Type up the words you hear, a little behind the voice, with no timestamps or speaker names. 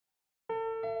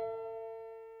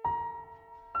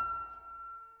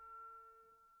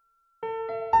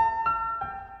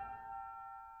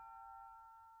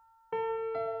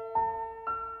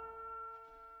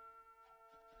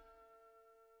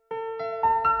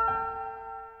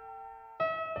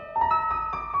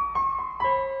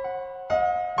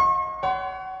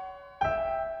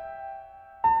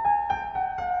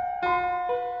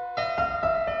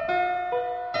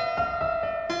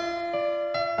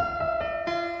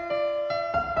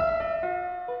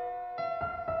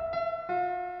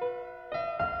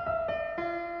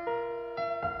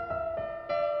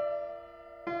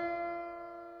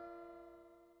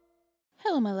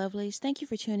Hello, my lovelies. Thank you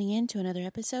for tuning in to another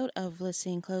episode of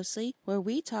Listening Closely, where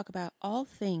we talk about all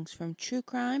things from true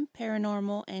crime,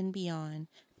 paranormal, and beyond.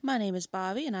 My name is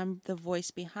Bobby, and I'm the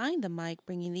voice behind the mic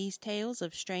bringing these tales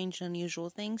of strange and unusual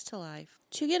things to life.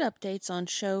 To get updates on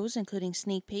shows, including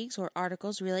sneak peeks or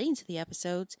articles relating to the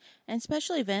episodes, and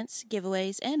special events,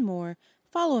 giveaways, and more,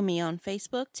 follow me on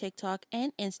Facebook, TikTok,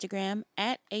 and Instagram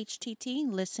at HTT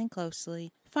Listen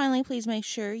Closely. Finally, please make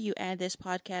sure you add this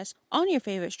podcast on your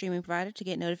favorite streaming provider to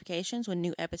get notifications when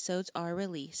new episodes are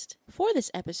released. For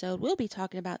this episode, we'll be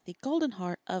talking about the golden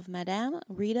heart of Madame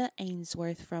Rita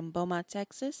Ainsworth from Beaumont,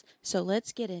 Texas, so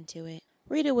let's get into it.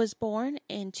 Rita was born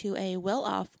into a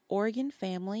well-off Oregon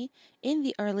family in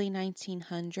the early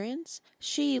 1900s.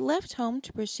 She left home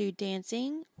to pursue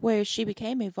dancing, where she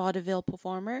became a vaudeville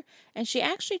performer, and she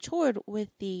actually toured with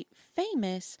the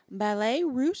famous Ballet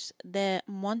Russe de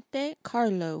Monte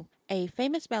Carlo, a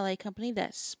famous ballet company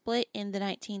that split in the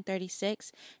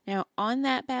 1936. Now, on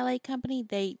that ballet company,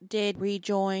 they did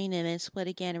rejoin and then split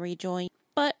again and rejoin,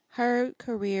 but her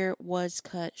career was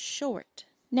cut short.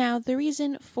 Now, the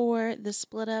reason for the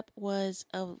split up was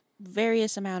a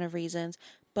various amount of reasons,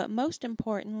 but most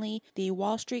importantly, the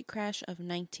Wall Street crash of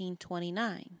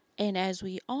 1929. And as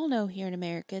we all know here in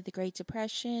America, the Great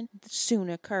Depression soon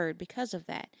occurred because of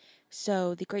that.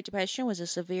 So the Great Depression was a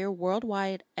severe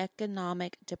worldwide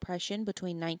economic depression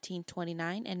between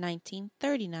 1929 and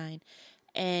 1939.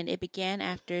 And it began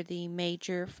after the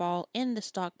major fall in the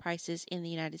stock prices in the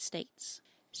United States.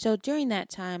 So during that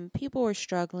time, people were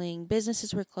struggling,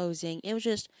 businesses were closing. It was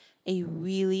just a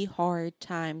really hard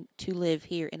time to live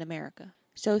here in America.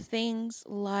 So things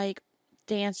like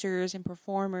dancers and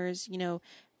performers,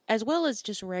 as well as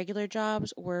just regular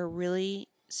jobs were really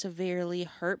severely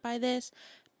hurt by this.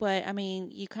 But,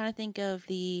 you kind of think of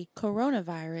the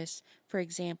coronavirus, for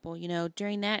example.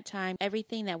 During that time,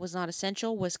 everything that was not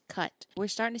essential was cut. We're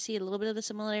starting to see a little bit of the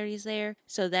similarities there.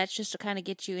 So that's just to kind of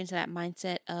get you into that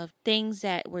mindset of things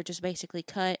that were just basically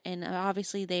cut. And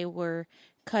obviously they were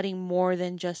cutting more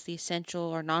than just the essential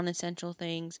or non-essential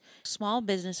things. Small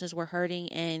businesses were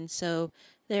hurting, and so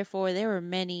therefore there were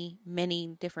many,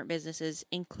 many different businesses,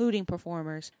 including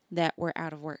performers, that were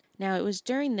out of work. Now, it was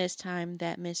during this time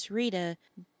that Miss Rita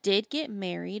did get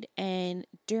married, and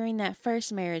during that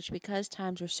first marriage, because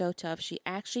times were so tough, she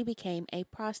actually became a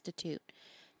prostitute.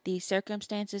 The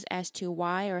circumstances as to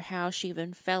why or how she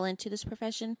even fell into this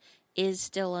profession is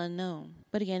still unknown.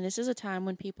 But again, this is a time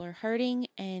when people are hurting,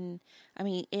 and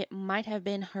it might have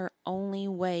been her only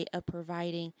way of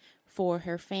providing for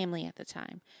her family at the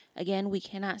time. Again, we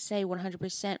cannot say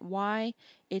 100% why.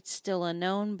 It's still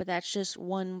unknown, but that's just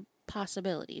one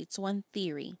possibility. It's one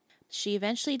theory. She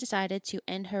eventually decided to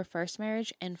end her first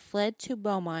marriage and fled to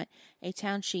Beaumont, a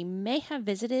town she may have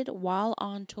visited while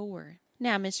on tour.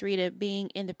 Now, Miss Rita, being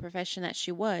in the profession that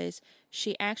she was,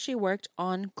 she actually worked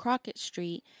on Crockett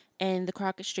Street in the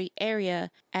Crockett Street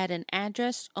area at an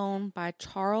address owned by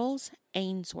Charles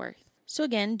Ainsworth. So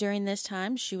again, during this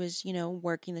time, she was,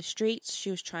 working the streets. She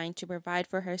was trying to provide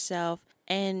for herself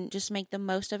and just make the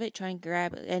most of it, trying to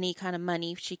grab any kind of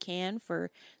money she can for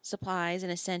supplies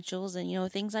and essentials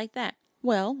and, things like that.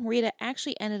 Well, Rita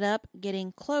actually ended up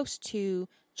getting close to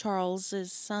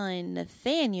Charles's son,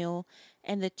 Nathaniel,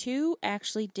 and the two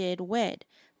actually did wed.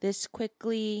 This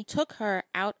quickly took her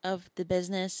out of the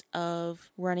business of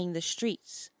running the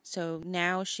streets. So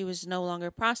now she was no longer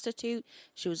a prostitute.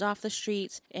 She was off the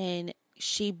streets, and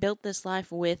she built this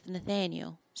life with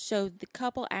Nathaniel. So the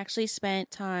couple actually spent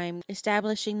time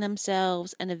establishing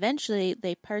themselves, and eventually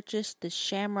they purchased the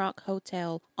Shamrock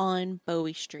Hotel on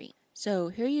Bowie Street. So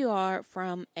here you are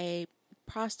from a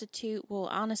prostitute. Well,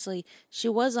 honestly, she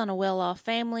was on a well-off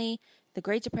family. The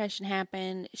Great Depression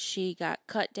happened. She got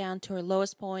cut down to her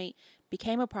lowest point,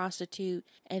 became a prostitute,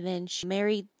 and then she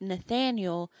married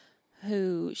Nathaniel,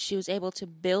 who she was able to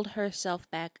build herself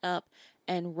back up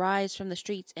and rise from the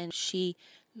streets, and she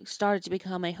started to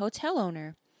become a hotel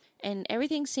owner. And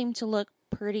everything seemed to look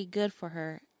pretty good for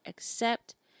her,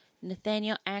 except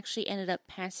Nathaniel actually ended up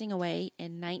passing away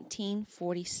in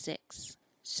 1946.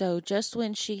 So just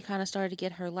when she kind of started to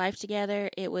get her life together,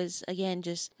 it was, again,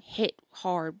 just hit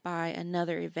hard by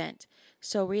another event.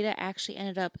 So Rita actually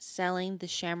ended up selling the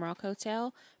Shamrock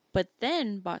Hotel, but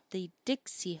then bought the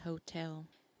Dixie Hotel.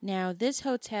 Now, this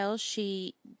hotel,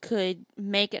 she could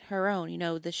make it her own.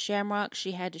 The Shamrock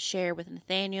she had to share with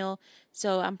Nathaniel,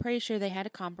 so I'm pretty sure they had a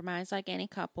compromise like any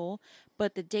couple,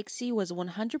 but the Dixie was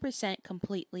 100%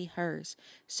 completely hers.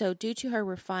 So due to her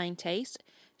refined taste,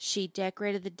 She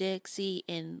decorated the Dixie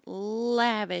in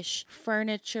lavish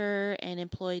furniture and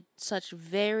employed such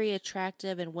very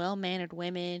attractive and well-mannered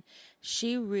women.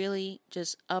 She really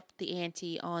just upped the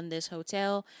ante on this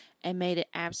hotel and made it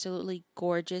absolutely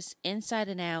gorgeous inside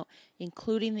and out,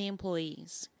 including the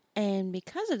employees. And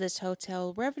because of this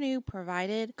hotel, revenue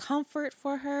provided comfort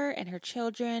for her and her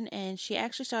children, and she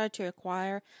actually started to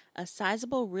acquire a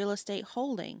sizable real estate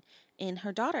holding. And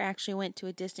her daughter actually went to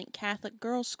a distant Catholic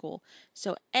girls' school,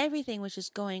 so everything was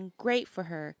just going great for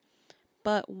her.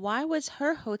 But why was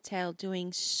her hotel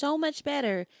doing so much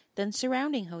better than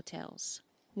surrounding hotels?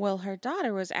 Well, her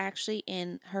daughter was actually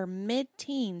in her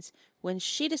mid-teens when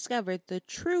she discovered the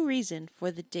true reason for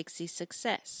the Dixie's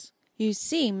success. You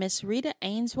see, Miss Rita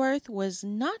Ainsworth was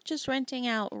not just renting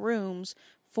out rooms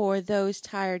for those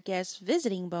tired guests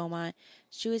visiting Beaumont.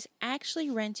 She was actually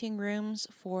renting rooms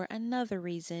for another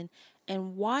reason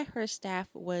and why her staff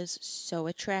was so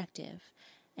attractive.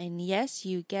 And yes,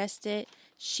 you guessed it,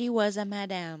 she was a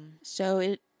madame. So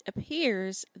it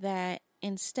appears that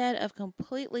instead of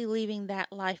completely leaving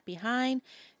that life behind,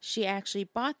 she actually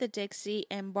bought the Dixie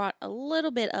and brought a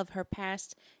little bit of her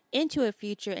past into a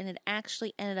future, and it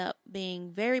actually ended up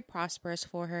being very prosperous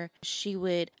for her. She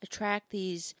would attract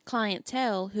these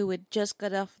clientele who would just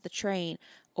get off the train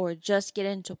or just get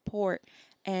into port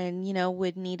and,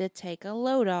 would need to take a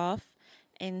load off.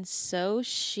 And so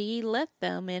she let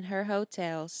them in her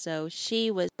hotel. So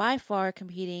she was by far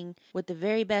competing with the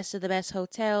very best of the best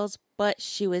hotels, but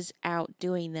she was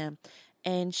outdoing them.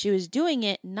 And she was doing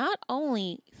it not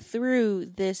only through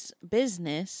this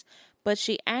business, but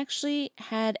she actually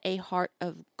had a heart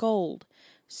of gold.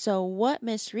 So what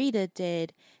Miss Rita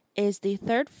did is the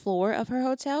third floor of her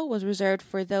hotel was reserved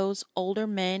for those older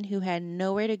men who had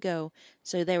nowhere to go.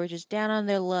 So they were just down on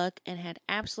their luck and had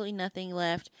absolutely nothing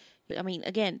left. I mean,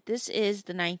 again, this is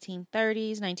the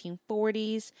 1930s,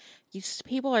 1940s.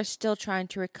 People are still trying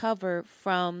to recover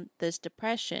from this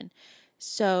depression.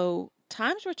 So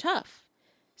times were tough.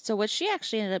 So what she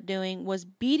actually ended up doing was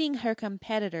beating her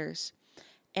competitors.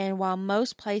 And while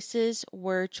most places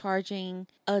were charging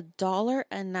 $1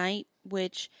 a night,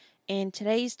 which in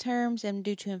today's terms and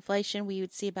due to inflation, we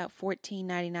would see about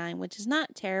 $14.99, which is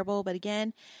not terrible. But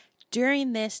again,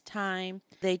 during this time,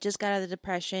 they just got out of the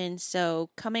Depression, so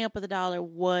coming up with $1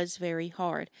 was very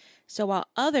hard. So while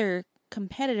other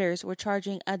competitors were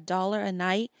charging $1 a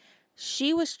night,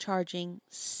 she was charging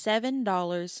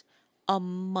 $7 a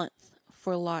month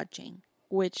for lodging,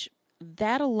 which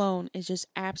that alone is just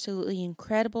absolutely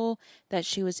incredible that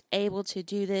she was able to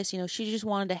do this. She just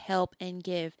wanted to help and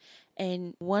give.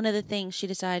 And one of the things she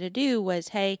decided to do was,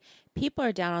 hey, people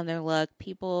are down on their luck.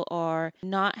 People are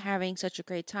not having such a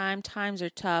great time. Times are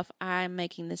tough. I'm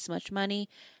making this much money.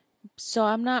 So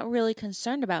I'm not really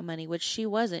concerned about money, which she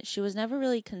wasn't. She was never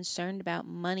really concerned about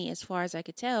money as far as I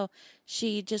could tell.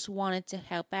 She just wanted to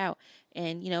help out.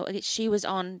 And, she was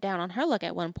down on her luck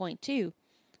at one point too.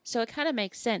 So it kind of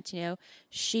makes sense,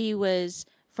 She was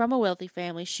from a wealthy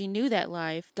family. She knew that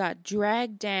life, got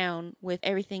dragged down with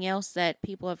everything else that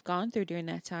people have gone through during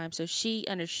that time. So she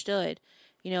understood,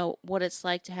 what it's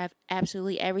like to have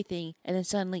absolutely everything and then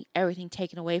suddenly everything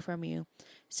taken away from you.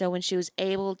 So when she was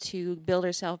able to build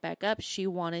herself back up, she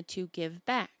wanted to give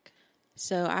back.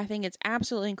 So I think it's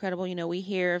absolutely incredible. We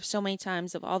hear of so many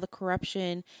times of all the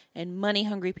corruption and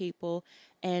money-hungry people,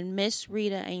 and Miss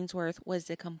Rita Ainsworth was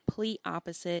the complete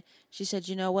opposite. She said,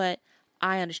 you know what?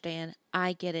 I understand.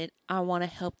 I get it. I want to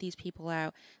help these people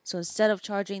out. So instead of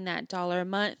charging that $1 a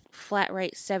month, flat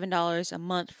rate $7 a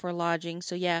month for lodging.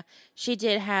 So yeah, she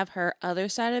did have her other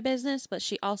side of business, but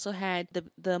she also had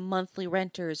the monthly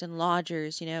renters and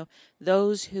lodgers,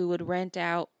 those who would rent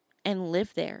out and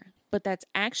live there. But that's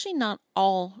actually not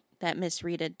all that Miss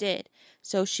Rita did.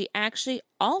 So she actually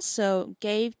also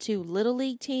gave to Little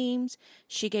League teams.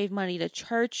 She gave money to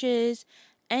churches.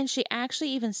 And she actually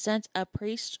even sent a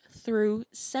priest through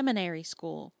seminary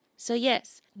school. So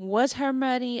yes, was her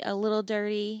money a little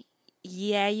dirty?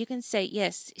 Yeah, you can say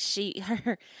yes.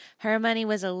 Her money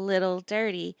was a little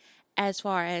dirty as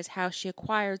far as how she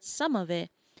acquired some of it,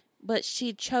 but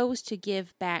she chose to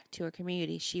give back to her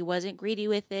community. She wasn't greedy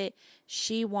with it.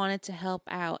 She wanted to help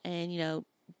out and,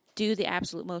 do the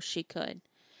absolute most she could.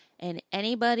 And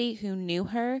anybody who knew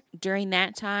her during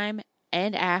that time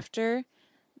and after,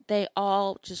 they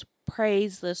all just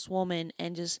praise this woman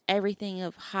and just everything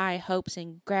of high hopes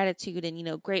and gratitude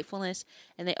and, gratefulness.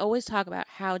 And they always talk about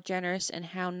how generous and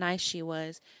how nice she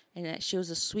was and that she was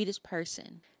the sweetest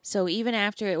person. So even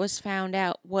after it was found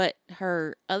out what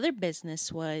her other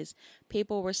business was,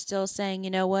 people were still saying, you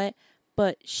know what?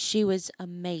 but she was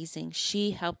amazing. She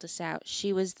helped us out.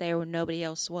 She was there when nobody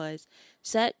else was.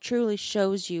 So that truly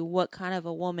shows you what kind of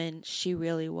a woman she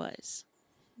really was.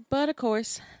 But of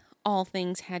course, all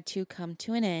things had to come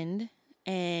to an end,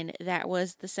 and that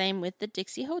was the same with the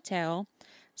Dixie Hotel.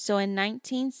 So in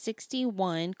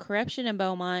 1961, corruption in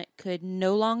Beaumont could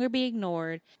no longer be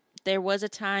ignored. There was a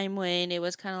time when it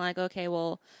was kind of like, okay,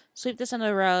 we'll sweep this under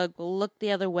the rug, we'll look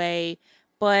the other way.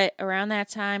 But around that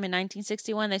time in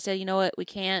 1961, they said, you know what, we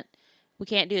can't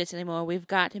do this anymore. We've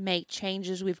got to make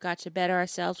changes. We've got to better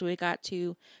ourselves. We've got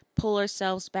to pull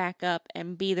ourselves back up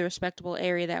and be the respectable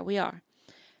area that we are.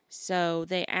 So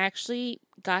they actually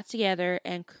got together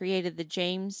and created the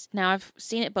James. Now I've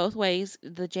seen it both ways,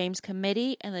 the James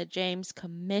Committee and the James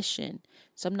Commission.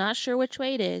 So I'm not sure which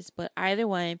way it is, but either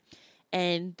way.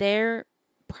 And their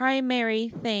primary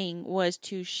thing was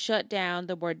to shut down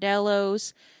the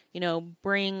bordellos,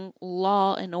 bring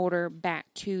law and order back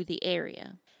to the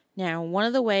area. Now, one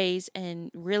of the ways,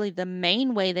 and really the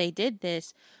main way they did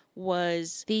this,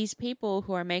 was these people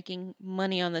who are making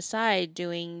money on the side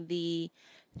doing the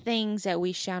things that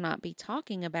we shall not be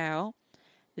talking about,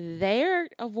 they're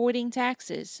avoiding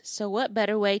taxes. So what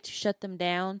better way to shut them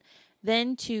down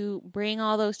than to bring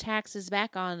all those taxes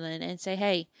back on them and say,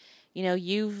 hey,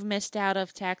 you've missed out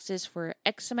of taxes for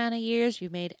X amount of years,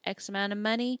 you've made X amount of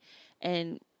money,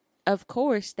 and of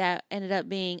course that ended up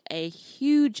being a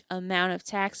huge amount of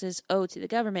taxes owed to the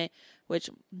government, which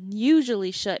usually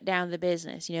shut down the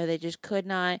business. They just could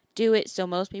not do it, so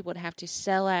most people would have to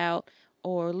sell out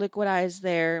or liquidize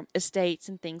their estates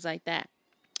and things like that.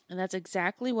 And that's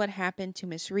exactly what happened to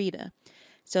Miss Rita.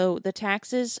 So the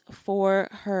taxes for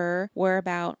her were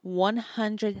about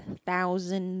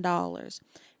 $100,000.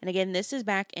 And again, this is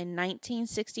back in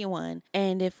 1961.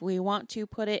 And if we want to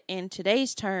put it in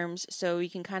today's terms, so you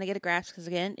can kind of get a grasp, because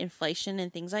again, inflation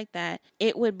and things like that,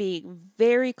 it would be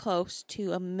very close to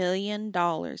 $1 million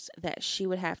that she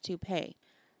would have to pay.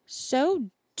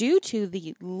 So due to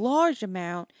the large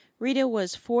amount, Rita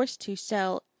was forced to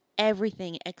sell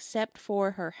everything except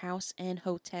for her house and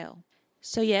hotel.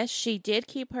 So yes, she did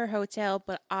keep her hotel,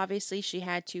 but obviously she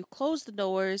had to close the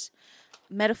doors,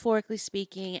 metaphorically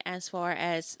speaking, as far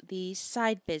as the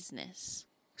side business.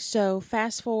 So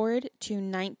fast forward to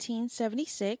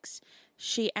 1976,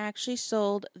 she actually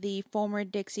sold the former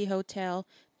Dixie Hotel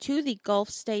to the Gulf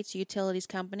States Utilities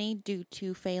Company due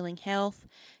to failing health.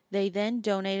 They then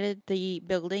donated the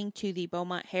building to the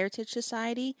Beaumont Heritage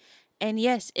Society. And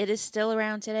yes, it is still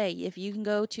around today. If you can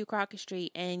go to Crockett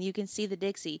Street and you can see the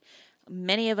Dixie,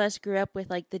 many of us grew up with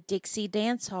like the Dixie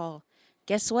Dance Hall.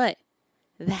 Guess what?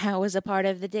 That was a part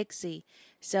of the Dixie.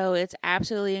 So it's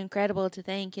absolutely incredible to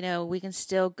think, we can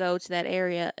still go to that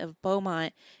area of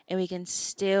Beaumont and we can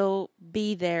still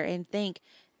be there and think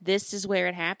this is where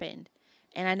it happened.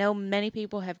 And I know many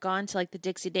people have gone to like the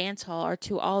Dixie Dance Hall or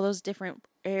to all those different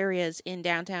areas in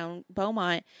downtown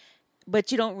Beaumont,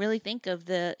 but you don't really think of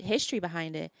the history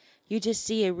behind it. You just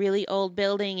see a really old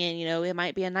building and, it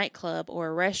might be a nightclub or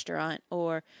a restaurant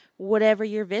or whatever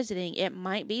you're visiting. It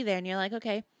might be there and you're like,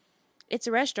 okay, it's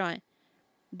a restaurant.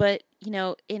 But,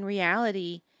 in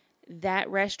reality, that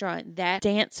restaurant, that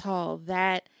dance hall,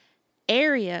 that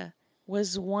area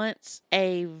was once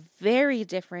a very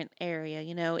different area.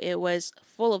 It was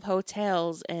full of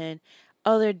hotels and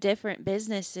other different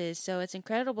businesses. So it's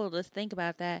incredible to think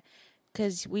about that,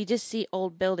 because we just see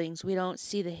old buildings. We don't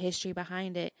see the history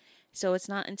behind it. So it's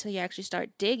not until you actually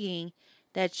start digging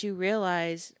that you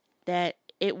realize that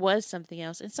it was something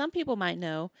else. And some people might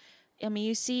know. I mean,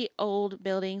 you see old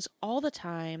buildings all the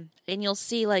time, and you'll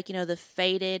see the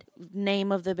faded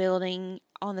name of the building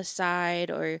on the side,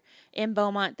 or in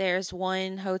Beaumont, there's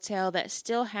one hotel that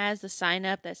still has the sign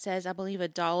up that says, I believe,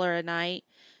 $1 a night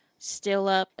still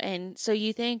up. And so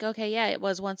you think, okay, yeah, it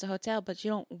was once a hotel, but you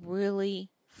don't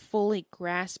really fully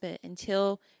grasp it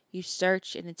until you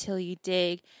search and until you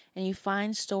dig and you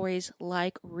find stories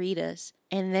like Rita's,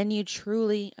 and then you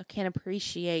truly can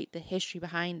appreciate the history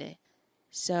behind it.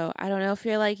 So I don't know if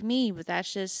you're like me, but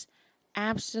that's just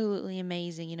absolutely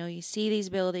amazing. You see these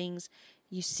buildings,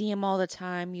 you see them all the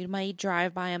time, you might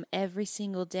drive by them every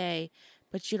single day,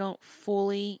 but you don't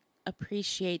fully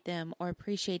appreciate them or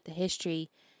appreciate the history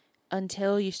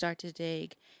until you start to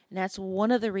dig. And that's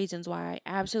one of the reasons why I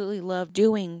absolutely love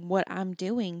doing what I'm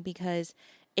doing, because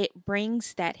it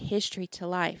brings that history to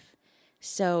life.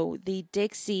 So the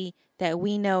Dixie that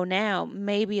we know now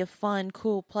may be a fun,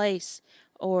 cool place,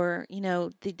 or,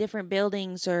 the different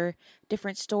buildings or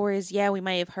different stories. Yeah, we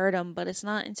may have heard them, but it's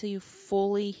not until you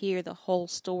fully hear the whole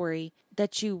story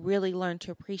that you really learn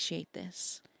to appreciate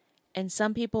this. And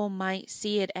some people might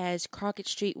see it as Crockett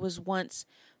Street was once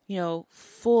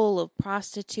full of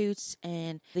prostitutes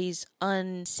and these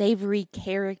unsavory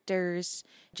characters,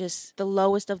 just the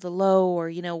lowest of the low,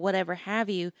 or, whatever have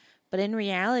you. But in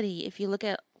reality, if you look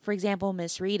at, for example,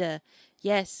 Miss Rita,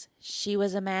 yes, she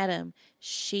was a madam.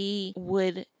 She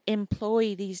would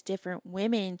employ these different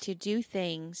women to do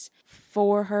things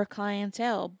for her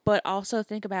clientele, but also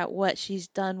think about what she's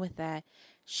done with that.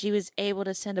 She was able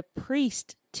to send a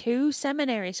priest to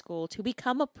seminary school to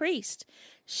become a priest.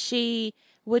 She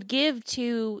would give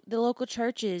to the local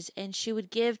churches, and she would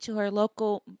give to her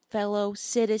local fellow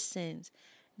citizens.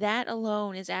 That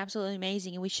alone is absolutely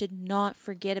amazing, and we should not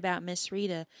forget about Miss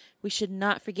Rita. We should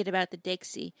not forget about the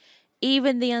Dixie,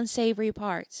 even the unsavory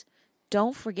parts.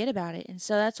 Don't forget about it. And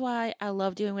so that's why I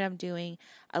love doing what I'm doing.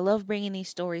 I love bringing these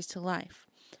stories to life.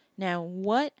 Now,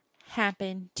 what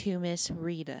happened to Miss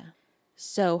Rita?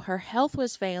 So her health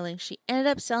was failing. She ended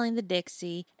up selling the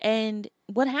Dixie. And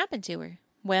what happened to her?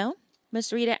 Well,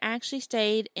 Miss Rita actually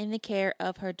stayed in the care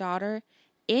of her daughter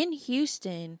in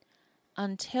Houston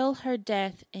until her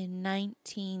death in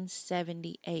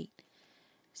 1978.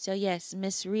 So yes,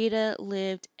 Miss Rita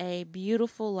lived a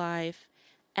beautiful life,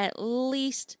 at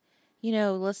least,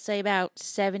 let's say about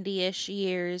 70-ish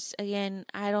years. Again,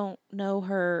 I don't know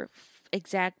her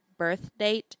exact birth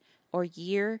date or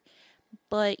year,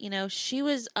 but, she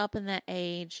was up in that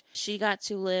age. She got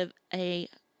to live a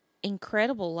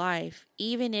incredible life.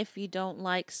 Even if you don't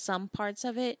like some parts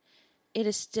of it, it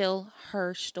is still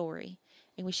her story,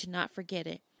 and we should not forget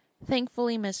it.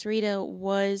 Thankfully, Miss Rita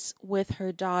was with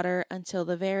her daughter until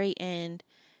the very end,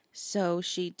 so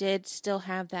she did still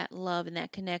have that love and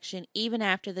that connection, even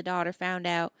after the daughter found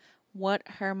out what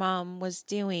her mom was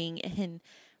doing and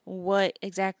what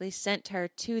exactly sent her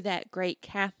to that great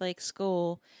Catholic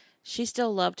school. She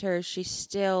still loved her.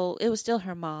 It was still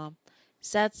her mom.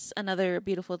 So that's another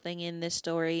beautiful thing in this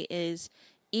story is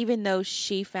even though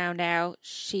she found out,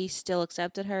 she still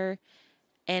accepted her.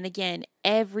 And again,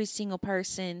 every single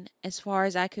person, as far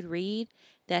as I could read,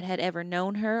 that had ever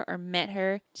known her or met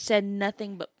her, said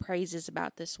nothing but praises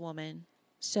about this woman.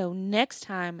 So next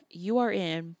time you are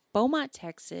in Beaumont,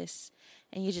 Texas,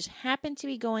 and you just happen to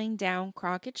be going down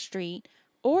Crockett Street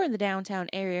or in the downtown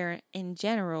area in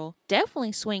general,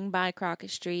 definitely swing by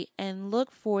Crockett Street and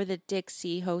look for the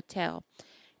Dixie Hotel.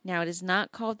 Now, it is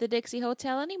not called the Dixie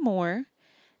Hotel anymore.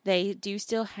 They do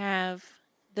still have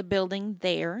the building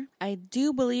there. I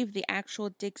do believe the actual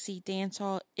Dixie Dance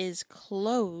Hall is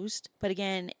closed, but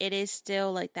again, it is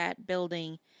still like that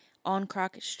building on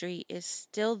Crockett Street is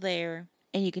still there.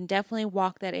 And you can definitely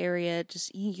walk that area.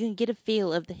 Just you can get a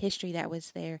feel of the history that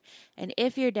was there. And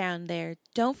if you're down there,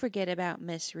 don't forget about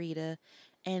Miss Rita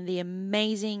and the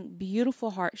amazing,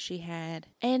 beautiful heart she had.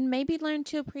 And maybe learn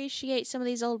to appreciate some of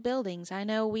these old buildings. I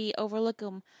know we overlook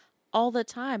them all the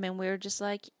time and we're just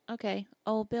like, okay,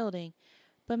 old building.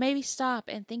 But maybe stop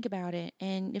and think about it.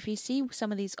 And if you see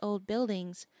some of these old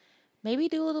buildings, maybe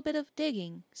do a little bit of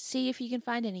digging. See if you can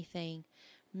find anything.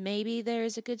 Maybe there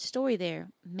is a good story there.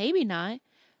 Maybe not,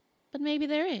 but maybe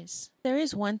there is. There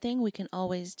is one thing we can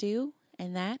always do,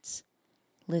 and that's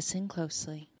listen closely.